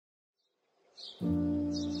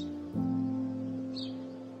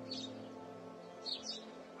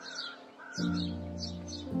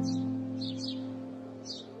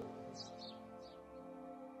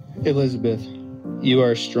Elizabeth, you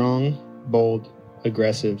are strong, bold,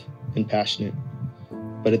 aggressive, and passionate,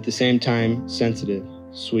 but at the same time sensitive,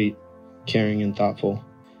 sweet, caring, and thoughtful.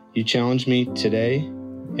 You challenge me today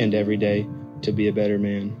and every day to be a better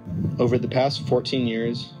man. Over the past 14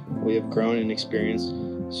 years, we have grown and experienced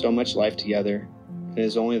so much life together, and it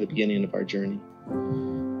is only the beginning of our journey.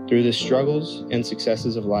 Through the struggles and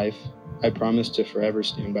successes of life, I promise to forever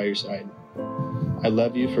stand by your side. I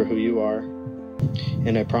love you for who you are,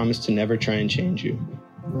 and I promise to never try and change you,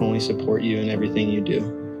 only support you in everything you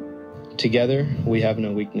do. Together, we have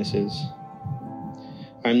no weaknesses.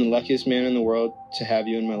 I'm the luckiest man in the world to have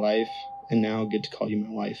you in my life, and now get to call you my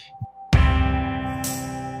wife.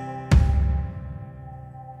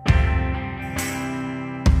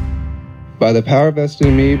 By the power vested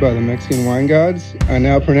in me by the Mexican wine gods, I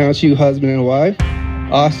now pronounce you husband and wife.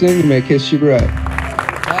 Austin, you may kiss your bride.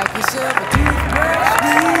 Pack yourself a toothbrush,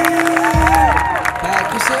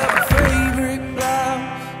 pack yourself a favorite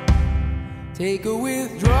blouse, take a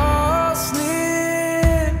withdrawal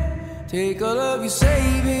slip, take all of your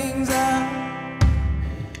savings out.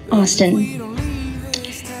 Austin,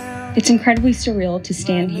 it's incredibly surreal to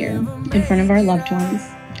stand here in front of our loved ones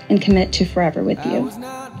and commit to forever with you.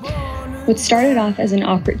 What started off as an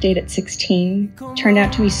awkward date at 16 turned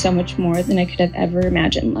out to be so much more than I could have ever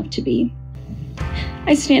imagined love to be.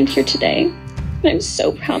 I stand here today, and I'm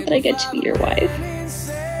so proud that I get to be your wife.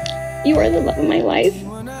 You are the love of my life,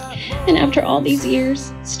 and after all these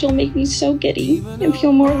years, still make me so giddy and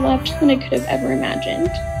feel more loved than I could have ever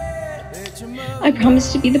imagined. I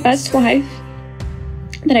promise to be the best wife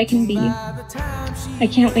that I can be. I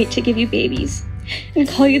can't wait to give you babies and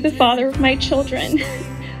call you the father of my children.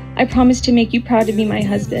 I promise to make you proud to be my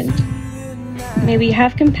husband. May we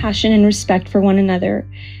have compassion and respect for one another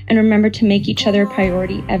and remember to make each other a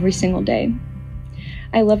priority every single day.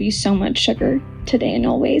 I love you so much, sugar, today and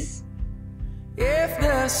always. If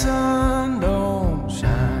the sun don't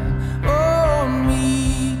shine on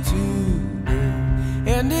me today,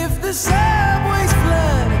 and if the subway's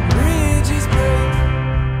flood and bridges break,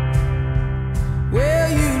 will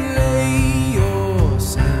you lay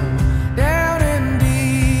yourself down and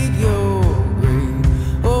dig your grave,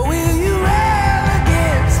 or will you rail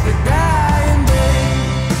against the dying day?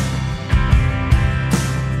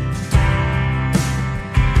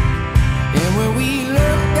 And when we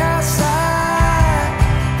looked outside,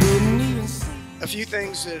 couldn't even see. A few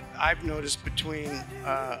things that I've noticed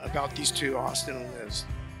about these two, Austin and Liz.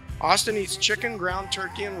 Austin eats chicken, ground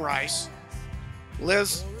turkey, and rice.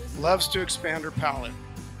 Liz loves to expand her palate.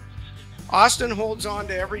 Austin holds on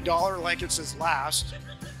to every dollar like it's his last.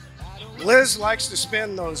 Liz likes to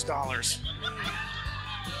spend those dollars.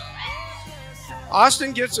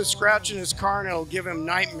 Austin gets a scratch in his car and it'll give him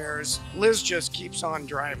nightmares. Liz just keeps on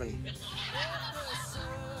driving.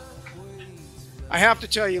 I have to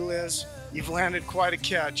tell you, Liz, you've landed quite a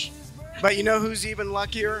catch. But you know who's even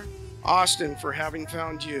luckier? Austin, for having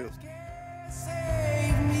found you.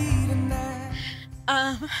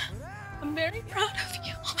 I'm very proud of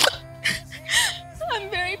you. I'm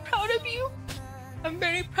very proud of you. I'm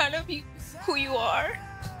very proud of you, who you are,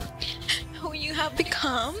 who you have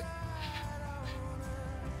become.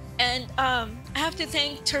 And I have to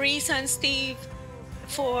thank Teresa and Steve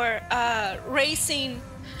for raising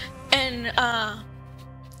and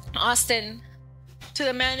Austin to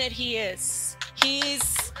the man that he is.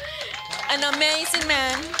 He's an amazing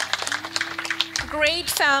man, great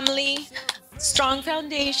family, strong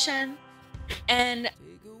foundation, and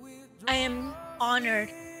I am honored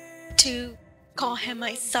to call him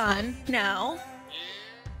my son now.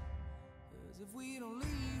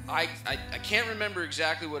 I can't remember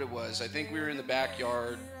exactly what it was. I think we were in the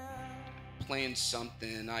backyard playing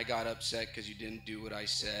something. I got upset because you didn't do what I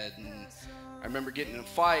said, and I remember getting in a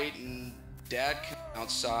fight, and Dad came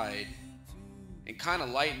outside and kind of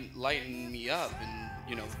lighten me up,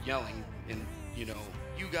 and yelling, and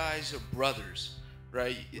you guys are brothers,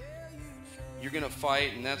 right? You're gonna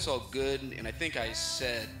fight, and that's all good. And I think I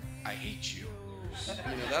said, I hate you.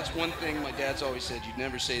 That's one thing my dad's always said, you'd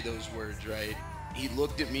never say those words, right? He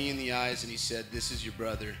looked at me in the eyes and he said, this is your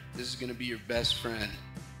brother. This is gonna be your best friend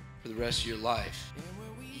for the rest of your life.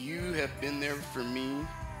 You have been there for me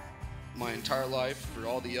my entire life, for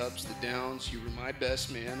all the ups, the downs. You were my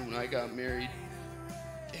best man when I got married,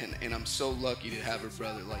 and I'm so lucky to have a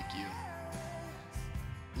brother like you.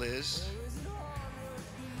 Liz,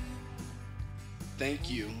 thank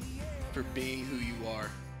you for being who you are.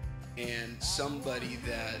 and somebody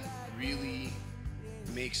that really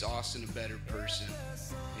makes Austin a better person.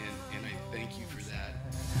 And I thank you for that.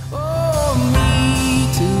 Oh, me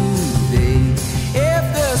today,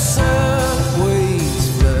 if the subways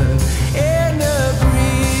flood and the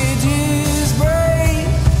bridges break,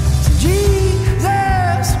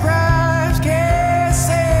 Jesus Christ can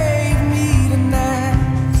save me tonight.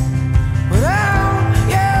 Without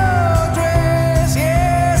your dress,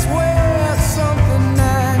 yes, wear something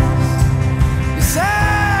nice.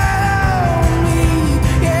 Decide on me,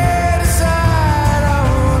 yeah, decide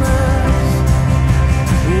on us.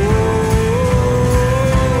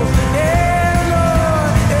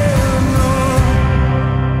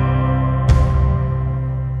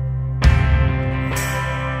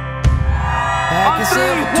 Pack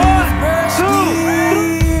yourself a toothbrush,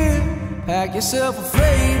 dear. Pack yourself a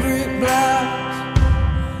favorite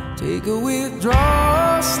blouse. Take a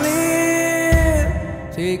withdrawal slip.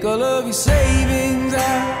 Take all of your savings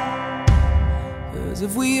out. 'Cause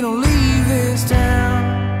if we don't leave this town,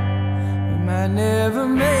 we might never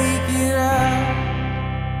make it out.